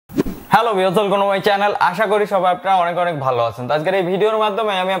Hello viewers, welcome to my channel. আশা করি সবাই আপনারা অনেক অনেক ভালো আছেন। তো আজকের এই ভিডিওর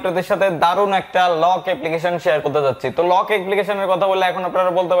মাধ্যমে আমি আপনাদের সাথে দারুণ একটা লক অ্যাপ্লিকেশন শেয়ার করতে যাচ্ছি। তো লক অ্যাপ্লিকেশনের কথা বললে এখন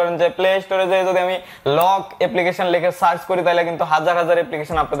আপনারা বলতে পারেন যে প্লে স্টোরে যেয়ে যদি আমি লক অ্যাপ্লিকেশন লিখে সার্চ করি তাহলে কিন্তু হাজার হাজার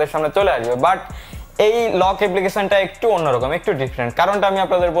অ্যাপ্লিকেশন আপনাদের সামনে চলে আসবে। বাট এই লক অ্যাপ্লিকেশনটা একটু অন্যরকম, একটু ডিফারেন্ট। কারণটা আমি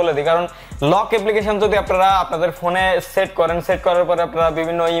আপনাদের বলে দিই। কারণ লক অ্যাপ্লিকেশন যদি আপনারা আপনাদের ফোনে সেট করার পরে আপনারা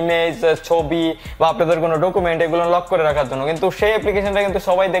বিভিন্ন ইমেজ, ছবি বা আপনাদের কোনো ডকুমেন্ট এগুলো লক করে রাখার জন্য, কিন্তু সেই অ্যাপ্লিকেশনটা কিন্তু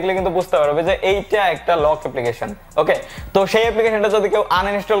সবাই দেখলে কিন্তু বুঝতে পারবে যে এইটা একটা লক অ্যাপ্লিকেশন। ওকে, তো সেই অ্যাপ্লিকেশনটা যদি কেউ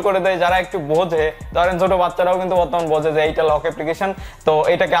আনইনস্টল করে দেয়, যারা একটু বোঝে, ধরেন ছোট বাচ্চারাও কিন্তু বর্তমান বোঝে যে এইটা লক অ্যাপ্লিকেশন, তো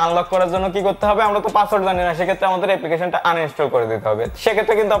এটাকে আনলক করার জন্য কি করতে হবে? আমরা তো পাসওয়ার্ড জানি না, সেক্ষেত্রে আমাদের অ্যাপ্লিকেশনটা আনইনস্টল করে দিতে হবে।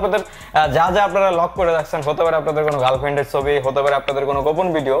 সেক্ষেত্রে কিন্তু আপনাদের যা যা আপনারা লক করে রাখছেন, হতে পারে আপনাদের কোনো গার্লফ্রেন্ডের ছবি, হতে পারে আপনাদের কোনো গোপন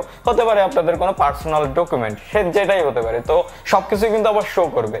ভিডিও, হতে পারে আপনাদের কোনো পার্সোনাল ডকুমেন্ট, সে যেটাই হতে পারে, তো সবকিছু কিন্তু আবার শো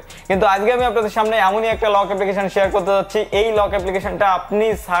করবে। কিন্তু আজকে আমি আপনাদের সামনে এমনই একটা লক অ্যাপ্লিকেশন শেয়ার করতে যাচ্ছি, এই লক অ্যাপ্লিকেশনটা আপনি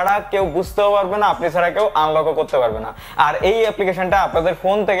ছাড়া কেউ বুঝতেও পারবে না, আপনি ছাড়া কেউ আনলকও করতে পারবে না। আর এই অ্যাপ্লিকেশনটা আপনাদের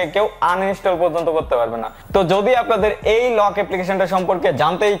ফোন থেকে কেউ আনইনস্টল পর্যন্ত করতে পারবে না। তো যদি আপনাদের এই লক অ্যাপ্লিকেশনটা সম্পর্কে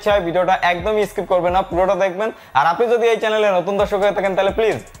জানতে ইচ্ছা হয়, ভিডিওটা একদমই স্কিপ করবেন না, পুরোটা দেখবেন। আর আপনি যদি এই চ্যানেলে নতুন দর্শক হয়ে থাকেন তাহলে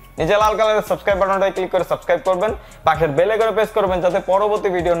প্লিজ নিচে লাল কালারের সাবস্ক্রাইব বাটনটায় ক্লিক করে সাবস্ক্রাইব করবেন, পাশের বেল আইকনে প্রেস করবেন যাতে পরবর্তী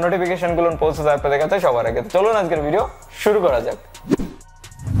ভিডিওর নোটিফিকেশনগুলো পৌঁছে যায় আপনাদের কাছে সবার আগে। চলুন আজকের ভিডিও শুরু করা যাক।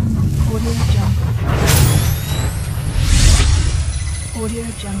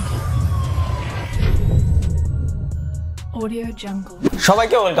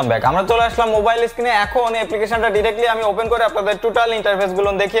 সবাইকে ওয়েলকাম ব্যাক। আমরা চলে আসলাম মোবাইল স্ক্রিনে। এখন অ্যাপ্লিকেশনটা ডিরেক্টলি আমি ওপেন করে আপনাদের টোটাল ইন্টারফেস গুলো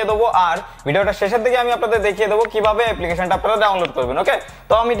দেখিয়ে দেবো, আর ভিডিওটা শেষের দিকে আমি আপনাদের দেখিয়ে দেবো কিভাবে অ্যাপ্লিকেশনটা আপনারা ডাউনলোড করবেন। ওকে,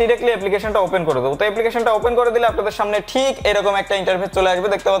 তো আমি ডিরেক্টলি অ্যাপ্লিকেশনটা ওপেন করে দেবো। তো অ্যাপ্লিকেশনটা ওপেন করে দিলে আপনাদের সামনে ঠিক এরকম একটা ইন্টারফেস চলে আসবে।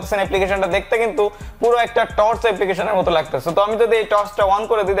 দেখতে পাচ্ছেন অ্যাপ্লিকেশনটা দেখতে কিন্তু পুরো একটা টর্চ অ্যাপ্লিকেশনের মতো লাগতেছে। তো আমি যদি এই টর্চটা অন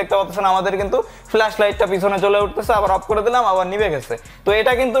করে দিই, দেখতে পাচ্ছেন আমাদের কিন্তু ফ্ল্যাশ লাইটটা পিছনে চলে উঠতেছে, আবার অফ করে দিলাম, আবার নিভে গেছে। তো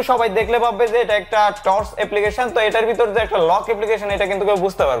এটা কিন্তু সবাই দেখলে ভাববে যে এটা একটা টর্চ অ্যাপ্লিকেশন। তো এটার ভিতর যে একটা লক অ্যাপ্লিকেশন, এটা কিন্তু কেউ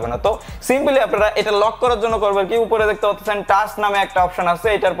বুঝতে পারবে না। তো সিম্পলি আপনারা এটা লক করার জন্য করবেন কি, উপরে দেখতে পাচ্ছেন টাচ নামে একটা অপশন আছে,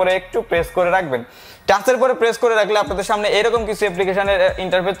 এটার পরে একটু প্রেস করে রাখবেন। টাচের পরে প্রেস করে রাখলে আপনাদের সামনে এরকম কিছু অ্যাপ্লিকেশনের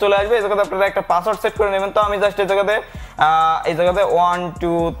ইন্টারফেস চলে আসবে। এই জায়গাতে আপনারা একটা পাসওয়ার্ড সেট করে নেবেন। তো আমি জাস্ট এই জায়গাতে 1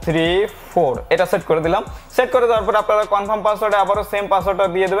 2 3 4 এটা সেট করে দিলাম। সেট করে দেওয়ার পর আপনারা কনফার্ম পাসওয়ার্ডে আবারও সেম পাসওয়ার্ডটা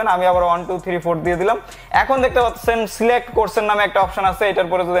দিয়ে দেবেন। আমি আবার 1 2 3 4 দিয়ে দিলাম। এখন দেখতে পাচ্ছেন সিলেক্ট কোর্সের নামে একটা অপশন আছে, এটার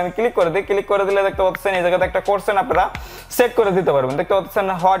পরে যদি আমি ক্লিক করে দিই, ক্লিক করে দিলে দেখতে পাচ্ছেন এই জায়গাতে একটা কোর্সেন আপনারা সেট করে দিতে পারবেন। দেখতে পাচ্ছেন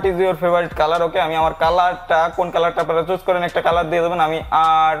what is your favourite colour. ওকে, আমি আমার কালারটা, কোন কালারটা আপনারা চুজ করেন, একটা কালার দিয়ে দেবেন। আমি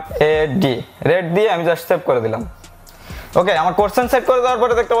রেড দিয়ে আমি জাস্ট সেভ করে দিলাম। ওকে, আমার কোশ্চেন সেট করে দেওয়ার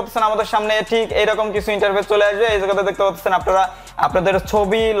পরে দেখতে পাচ্ছেন আমাদের সামনে ঠিক এইরকম কিছু ইন্টারফেস চলে আসবে। এই জায়গাতে দেখতে পাচ্ছেন আপনারা আপনাদের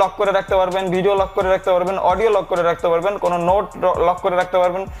ছবি লক করে রাখতে পারবেন, ভিডিও লক করে রাখতে পারবেন, অডিও লক করে রাখতে পারবেন, কোনো নোট লক করে রাখতে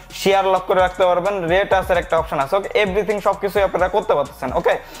পারবেন, শেয়ার লক করে রাখতে পারবেন, রেট আছে একটা অপশন আছে। ওকে, এভরিথিং সবকিছুই আপনারা করতে পারতেছেন।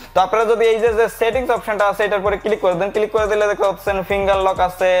 ওকে, তো আপনারা যদি এই যে সেটিংস অপশনটা আছে এটার পরে ক্লিক করে দেন, ক্লিক করে দিলে দেখতে পাচ্ছেন ফিঙ্গার লক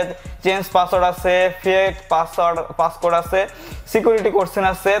আছে, চেঞ্জ পাসওয়ার্ড আছে, ফেক পাসওয়ার্ড আছে, সিকিউরিটি কোশ্চেন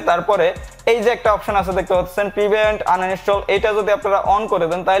আছে, তারপরে এই যে একটা অপশন আছে দেখতে পাচ্ছেন প্রিভেন্ট আনইনস্টল। এটা যদি আপনারা অন করে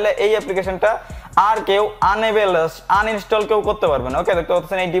দেন তাহলে এই অ্যাপ্লিকেশনটা আর কেউ আনইনস্টল কেউ করতে পারবে না। ওকে, দেখতে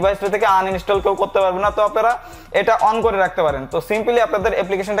পাচ্ছেন এই ডিভাইসটা থেকে আনইনস্টল কেউ করতে পারবে না। তো আপনারা এটা অন করে রাখতে পারেন। তো সিম্পলি আপনাদের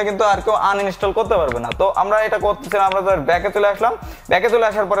অ্যাপ্লিকেশনটা কিন্তু আর কেউ আনইনস্টল করতে পারবে না। তো আমরা এটা করতেছিলাম, আমরা ব্যাকে চলে আসলাম। ব্যাকে চলে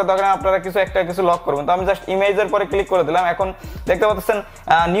আসার পরে তখন আপনারা কিছু লক করবেন। তো আমি জাস্ট ইমেজের পরে ক্লিক করে দিলাম। এখন দেখতে পাচ্ছেন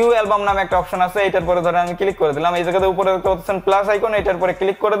নিউ অ্যালবাম নামে একটা অপশন আছে, এটার পরে ধরে আমি ক্লিক করে দিলাম। এই জায়গাতে উপরে দেখতে পাচ্ছেন প্লাস আইকন, এটার পরে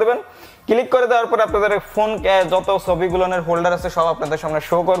ক্লিক করে দেবেন। ক্লিক করে দেওয়ার পরে আপনাদের ফোন যত ছবিগুলোর হোল্ডার আছে সব আপনাদের সামনে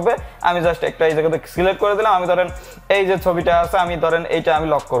শো করবে। আমি জাস্ট একটা এই জায়গাতে সিলেক্ট করে দিলাম। আমি ধরেন এই যে ছবিটা আছে, আমি ধরেন এইটা আমি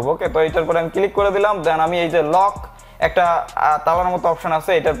লক করবো। ওকে, তো এইটার পরে আমি ক্লিক করে দিলাম। দেন আমি এই যে লক একটা তালার মতো অপশন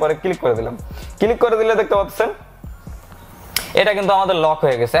আছে, এটার পরে ক্লিক করে দিলাম। ক্লিক করে দিলে দেখতে পাচ্ছেন এটা কিন্তু আমাদের লক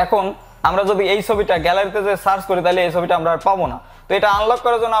হয়ে গেছে। এখন আমরা যদি এই ছবিটা গ্যালারিতে যে সার্চ করি তাহলে এই ছবিটা আমরা আর পাবো না। তো এটা আনলক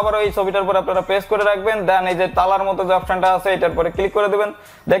করার জন্য আবার এই ছবিটার পরে আপনারা প্রেস করে রাখবেন। দেন এই যে তালার মতো যে অপশনটা আছে এটার পরে ক্লিক করে দিবেন।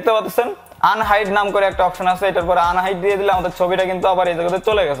 দেখতে পাচ্ছেন আনহাইড নাম করে একটা অপশন আছে, এটার পরে আনহাইড দিয়ে দিলে আমাদের ছবিটা কিন্তু আবার এই জায়গাতে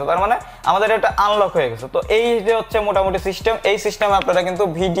চলে গেছে। তার মানে আমাদের এটা আনলক হয়ে গেছে। তো এই যে হচ্ছে মোটামুটি সিস্টেম। এই সিস্টেমে আপনারা কিন্তু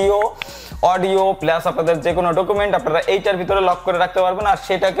ভিডিও, অডিও প্লাস আপনাদের যে কোনো ডকুমেন্ট আপনারা এইটার ভিতরে লক করে রাখতে পারবেন, আর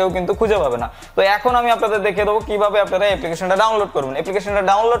সেটা কেউ কিন্তু খুঁজে পাবে না। তো এখন আমি আপনাদের দেখিয়ে দেবো কিভাবে আপনারা অ্যাপ্লিকেশনটা ডাউনলোড করবেন। অ্যাপ্লিকেশনটা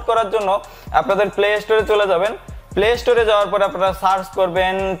ডাউনলোড করার জন্য আপনাদের প্লে স্টোরে চলে যাবেন। প্লে স্টোরে যাওয়ার পরে আপনারা সার্চ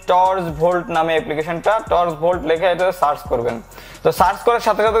করবেন টর্চ ভোল্ট নামে অ্যাপ্লিকেশনটা, টর্চ ভোল্ট লিখে এটা সার্চ করবেন। তো সার্চ করার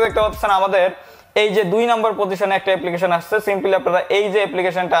সাথে সাথে দেখতে পাচ্ছেন আমাদের এই যে 2 নম্বর পজিশনে একটা অ্যাপ্লিকেশন আসছে, সিম্পলি আপনারা এই যে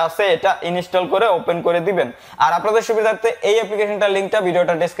অ্যাপ্লিকেশনটা আছে এটা ইনস্টল করে ওপেন করে দিবেন। আর আপনাদের সুবিধার্থে এই অ্যাপ্লিকেশনটার লিংকটা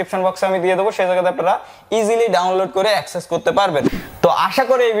ভিডিওটা ডেসক্রিপশন বক্সে আমি দিয়ে দেবো, সেই জায়গাতে আপনারা ইজিলি ডাউনলোড করে অ্যাক্সেস করতে পারবেন। তো আশা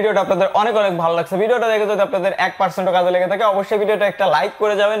করি এই ভিডিওটা আপনাদের অনেক অনেক ভালো লাগছে। ভিডিওটা দেখে যদি আপনাদের 1% কাজে লেগে থাকে অবশ্যই ভিডিওটা একটা লাইক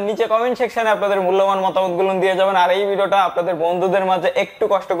করে যাবেন, নিচে কমেন্ট সেকশনে আপনাদের মূল্যবান মতামতগুলো দিয়ে যাবেন, আর এই ভিডিওটা আপনাদের বন্ধুদের মাঝে একটু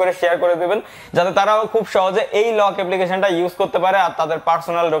কষ্ট করে শেয়ার করে দিবেন যাতে তারাও খুব সহজে এই লক অ্যাপ্লিকেশনটা ইউজ করতে পারে আর তাদের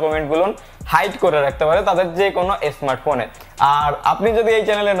পার্সোনাল ডকুমেন্টগুলো হাইড করে রাখতে পারে তাদের যে কোনো স্মার্টফোনে। আর আপনি যদি এই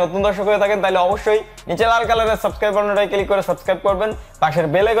চ্যানেলে নতুন দর্শক হয়ে থাকেন তাহলে অবশ্যই নিচে লাল কালারের সাবস্ক্রাইব বাটনটায় ক্লিক করে সাবস্ক্রাইব করবেন, পাশের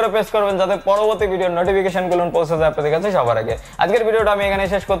বেল আইকনে প্রেস করবেন যাতে পরবর্তী ভিডিওর নোটিফিকেশনগুলো পৌঁছে যায় আপনাদের কাছে সবার আগে। আজকের ভিডিওটা আমি এখানে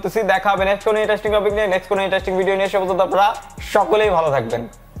শেষ করতেছি, দেখা হবে নেক্সট কোনো ইন্টারেস্টিং টপিক নিয়ে, নেক্সট কোনো ইন্টারেস্টিং ভিডিও নিয়ে। সে পর্যন্ত আপনারা সকলেই ভালো থাকবেন।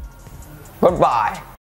 Good bye.